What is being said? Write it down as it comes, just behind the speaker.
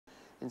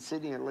In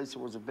Sydney, at least it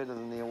was better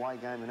than the away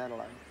game in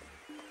Adelaide.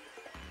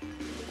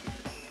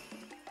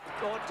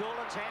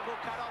 Doolan's handball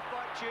cut off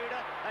by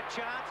Tudor. A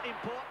chance,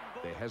 important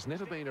ball. There has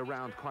never been a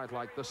round quite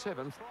like the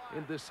 7th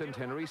in this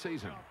centenary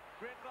season.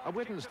 A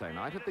Wednesday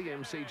night at the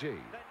MCG.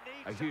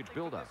 A huge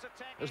build-up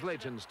as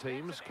Legends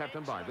teams,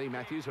 captained by Lee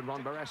Matthews and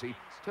Ron Barassi,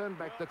 turned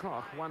back the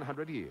clock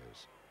 100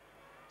 years.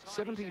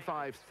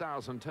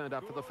 75,000 turned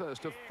up for the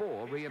first of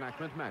 4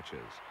 reenactment matches.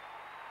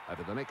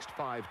 Over the next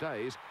 5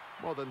 days,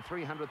 more than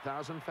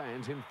 300,000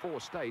 fans in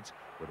 4 states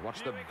would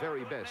watch the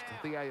very best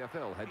the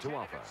AFL had to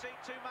offer.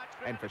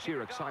 And for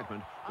sheer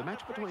excitement, the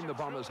match between the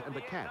Bombers and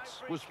the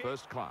Cats was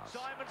first class.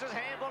 Simons'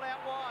 handball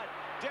out wide.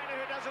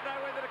 Danaher doesn't know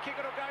whether to kick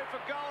it or go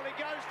for goal. He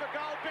goes for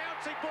goal.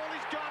 Bouncing ball,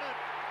 he's got it.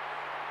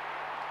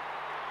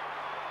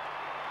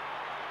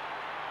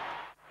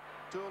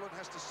 Doolan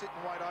has to sit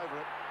and wait over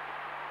it.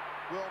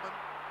 Wellman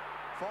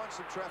finds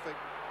some traffic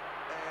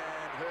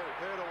and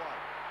hurt away.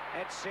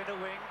 At centre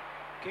wing,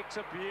 kicks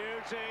a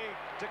beauty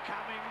to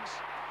Cummings.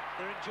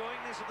 They're enjoying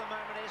this at the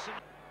moment,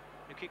 Essendon,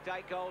 who kicked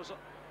 8 goals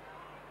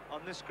on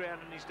this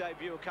ground in his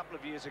debut a couple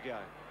of years ago.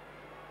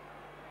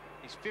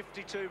 He's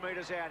 52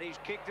 metres out. He's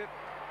kicked it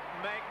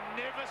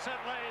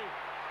magnificently.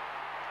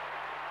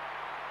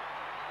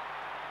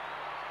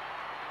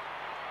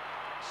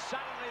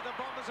 Suddenly the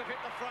Bombers have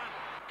hit the front.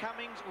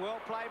 Cummings,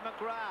 well played,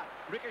 McGrath.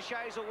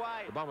 Ricochets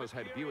away. The Bombers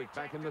had Bewick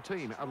back in the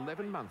team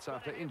 11 months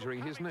after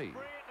injuring his knee.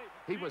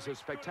 He was as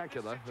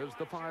spectacular as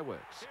the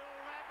fireworks.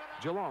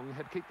 Geelong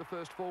had kicked the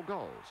first 4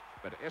 goals,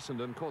 but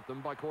Essendon caught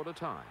them by quarter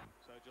time.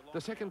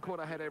 The second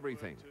quarter had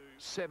everything.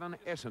 7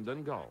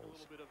 Essendon goals. A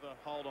little bit of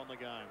a hold on the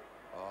game.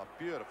 Oh,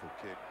 beautiful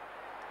kick.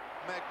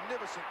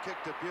 Magnificent kick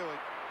to Bewick.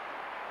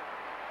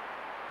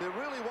 There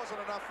really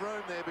wasn't enough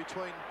room there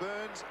between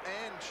Burns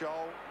and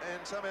Scholl,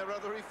 and somehow or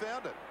other he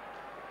found it.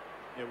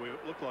 Yeah, we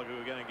looked like we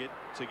were going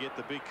to get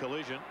the big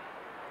collision.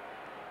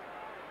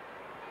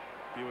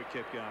 Bewick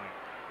kept going.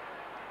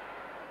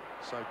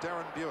 So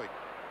Darren Bewick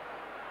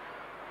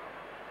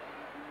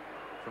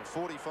from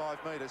 45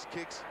 metres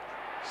kicks.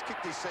 He's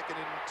kicked his second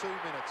in 2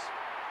 minutes.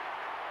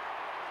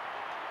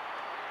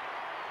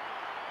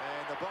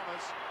 And the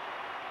Bombers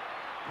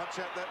punch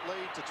out that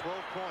lead to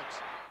 12 points.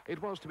 It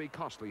was to be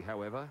costly,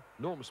 however.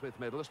 Norm Smith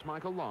medalist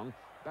Michael Long,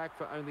 back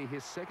for only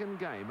his 2nd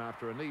game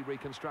after a knee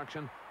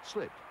reconstruction,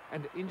 slipped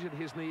and injured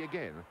his knee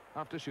again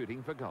after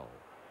shooting for goal.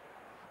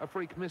 A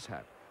freak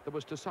mishap that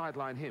was to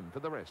sideline him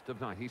for the rest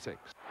of 96.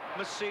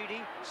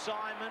 Masidi,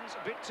 Simons,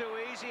 a bit too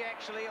easy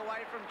actually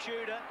away from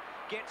Tudor.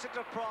 Gets it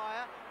to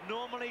Pryor,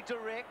 normally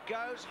direct,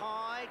 goes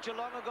high.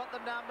 Geelong have got the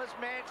numbers.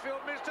 Mansfield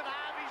missed it.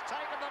 Harvey's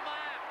taken the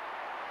mark.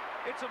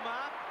 It's a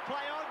mark.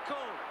 Play on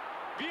call.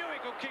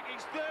 Bewick will kick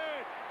his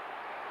 3rd.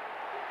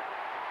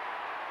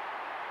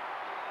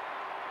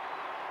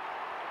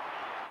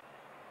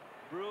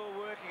 Brewer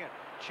working it.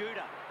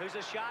 Tudor, who's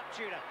a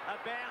sharpshooter. A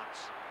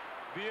bounce.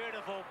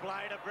 Beautiful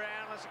play to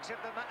Brownless,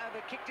 except the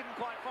kick didn't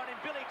quite find him.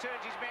 Billy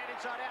turns his man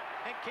inside out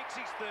and kicks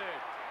his 3rd.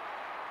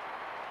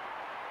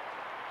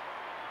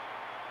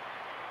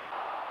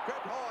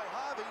 Grabbed high,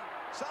 Harvey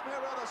somehow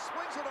or other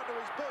swings it onto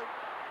his boot.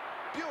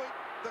 Bewick,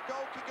 the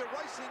goal kicker,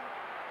 racing.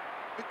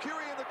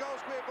 Mercury in the goal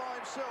square by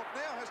himself,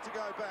 now has to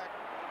go back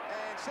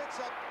and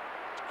sets up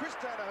Chris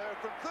Danaher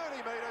from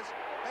 30 metres,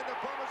 and the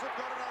Bombers have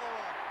got another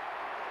one.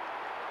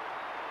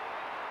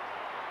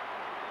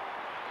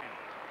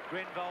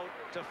 Grenvold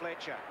to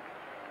Fletcher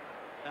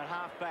at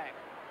half-back.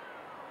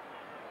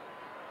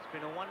 It's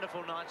been a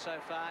wonderful night so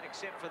far,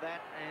 except for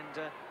that,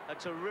 and a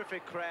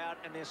terrific crowd,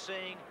 and they're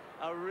seeing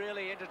a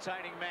really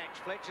entertaining match.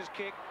 Fletcher's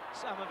kick,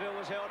 Somerville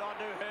was held on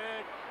to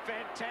Hurd.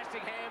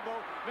 Fantastic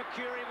handball.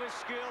 Mercury with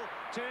skill,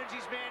 turns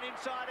his man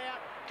inside out,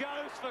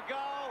 goes for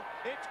goal.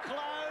 It's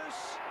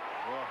close.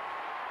 Whoa.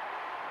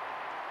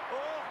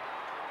 Oh,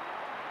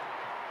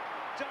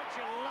 don't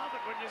you love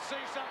it when you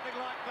see something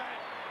like that?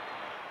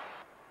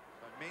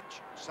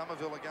 Minch,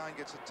 Somerville again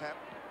gets a tap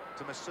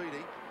to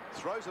Masidi,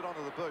 throws it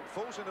onto the boot,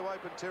 falls into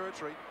open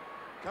territory.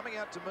 Coming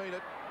out to meet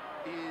it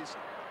is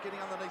getting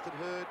underneath at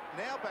Hurd,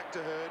 now back to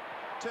Hurd,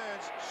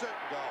 turns,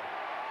 certain goal.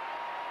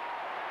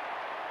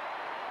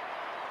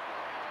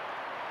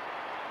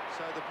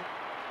 So the...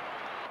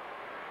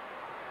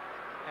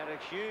 Had a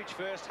huge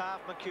first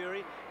half,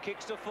 Mercury,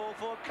 kicks to fall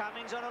for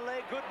Cummings on a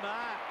leg, good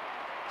mark.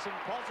 Some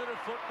positive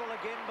football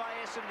again by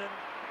Essendon.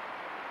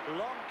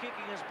 Long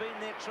kicking has been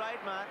their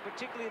trademark,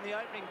 particularly in the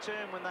opening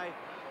term when they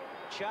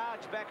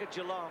charge back at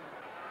Geelong.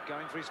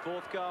 Going for his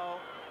 4th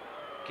goal,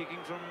 kicking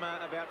from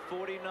about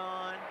 49.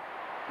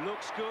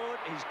 Looks good,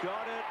 he's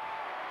got it.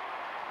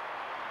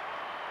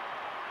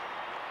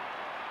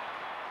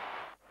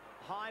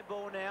 High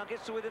ball now,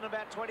 gets to within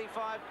about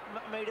 25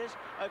 metres.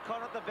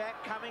 O'Connor at the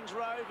back, Cummings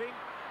roving,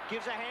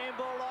 gives a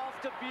handball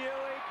off to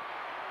Bewick.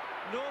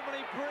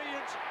 Normally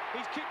brilliant,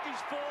 he's kicked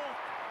his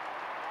 4th.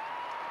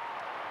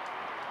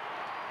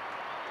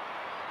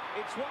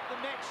 It's what the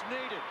match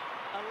needed.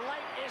 A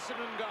late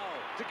Essendon goal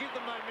to give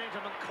them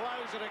momentum and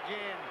close it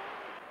again.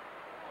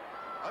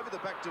 Over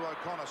the back to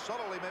O'Connor,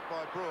 solidly met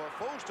by Brewer,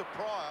 falls to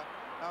Pryor.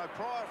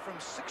 Pryor from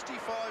 65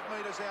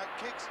 metres out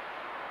kicks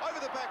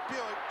over the back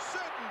Bewick,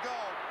 certain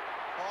goal.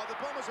 Oh, the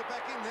Bombers are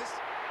back in this.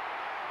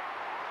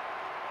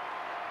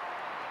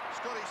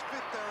 Scotty's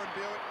fifth, Darren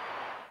Bewick.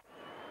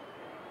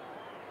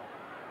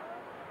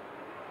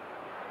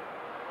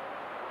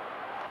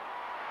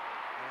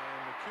 And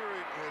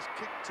Mercury has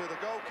kicked to the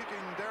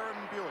goal-kicking Darren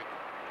Bewick.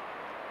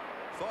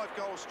 5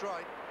 goals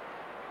straight.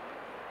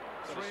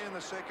 3 in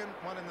the second,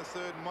 1 in the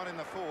third, and 1 in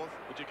the fourth.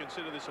 Would you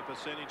consider this a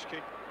percentage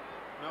kick,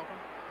 Malcolm?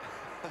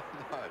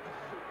 No.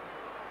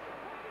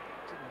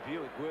 Didn't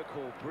Bewick work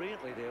all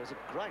brilliantly there? It was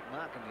a great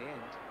mark in the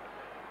end.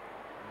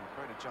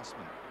 Great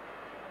adjustment.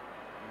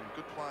 And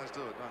good players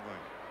do it, don't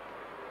they?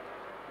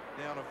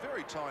 Now, on a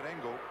very tight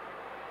angle.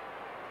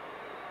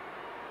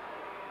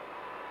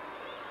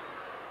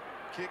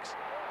 Kicks.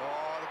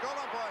 Oh, the goal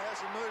umpire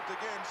hasn't moved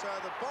again, so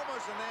the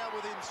Bombers are now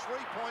within 3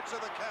 points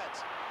of the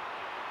Cats.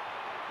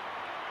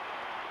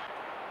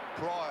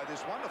 Pryor,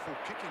 this wonderful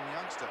kicking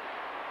youngster.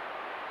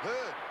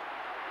 Hurd.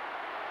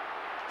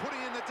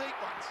 Putting in the deep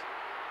ones.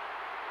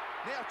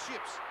 Now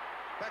Chips.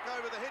 Back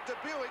over the head to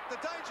Bewick,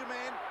 the danger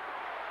man.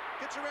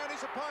 Gets around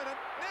his opponent.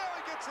 Now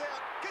he gets out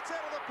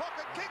of the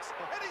pocket, kicks,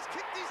 and he's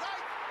kicked his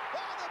 8th.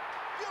 Oh, the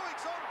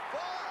Bewick's on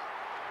fire.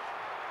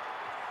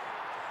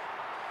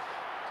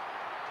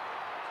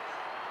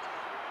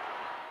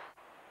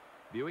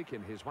 Bewick,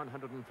 in his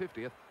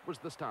 150th, was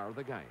the star of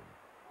the game.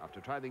 After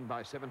trailing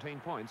by 17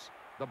 points,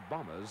 the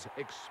Bombers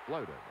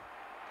exploded.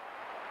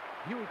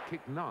 Bewick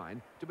kicked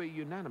 9 to be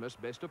unanimous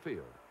best of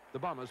field. The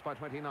Bombers by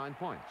 29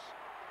 points.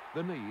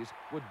 The knees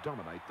would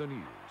dominate the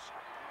news.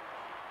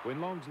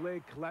 When Long's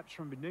leg collapsed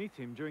from beneath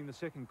him during the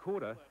second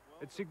quarter,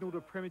 it signalled a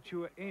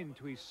premature end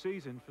to his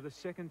season for the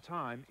second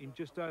time in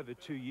just over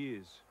 2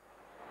 years.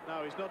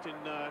 No, he's not in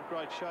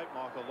great shape,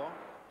 Michael Long.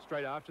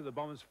 Straight after the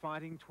Bombers'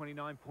 fighting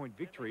 29-point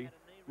victory,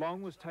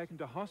 Long was taken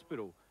to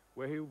hospital,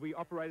 where he will be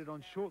operated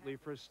on shortly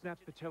for a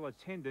snapped patella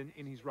tendon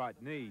in his right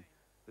knee,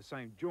 the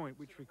same joint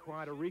which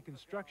required a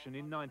reconstruction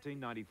in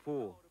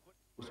 1994.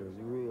 It's a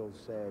real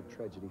sad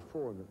tragedy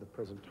for him at the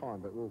present time,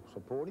 but we'll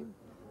support him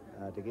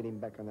to get him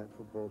back on that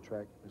football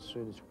track as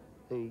soon as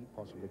he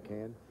possibly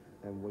can,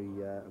 and we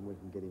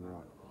can get him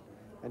right.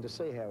 And to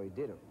see how he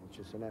did it, which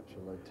is an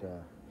absolute,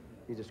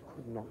 you just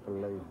could not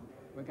believe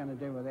it. We're going to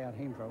do without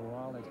him for a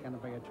while. It's going to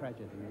be a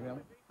tragedy,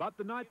 really. But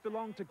the night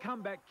belonged to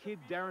comeback kid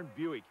Darren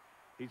Bewick,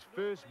 his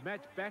first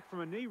match back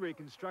from a knee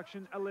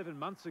reconstruction 11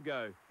 months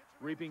ago,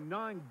 reaping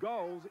 9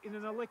 goals in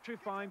an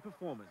electrifying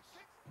performance.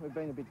 We've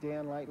been a bit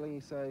down lately,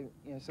 so,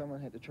 you know, someone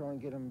had to try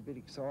and get them a bit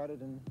excited,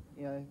 and,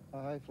 you know,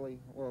 hopefully,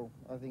 well,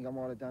 I think I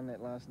might have done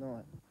that last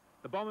night.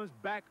 The Bombers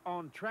back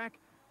on track,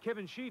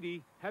 Kevin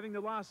Sheedy having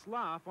the last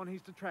laugh on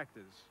his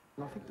detractors.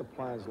 And I think the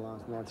players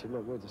last night said,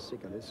 look, we're just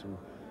sick of this, and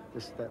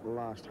that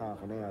last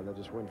half an hour, they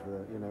just went for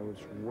the, you know,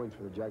 just went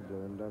for the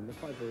jugular, and they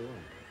played very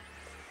well.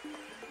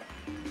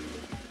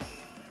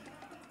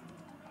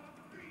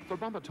 For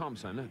Bomber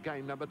Thompson,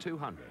 game number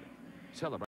 200. Celebrate.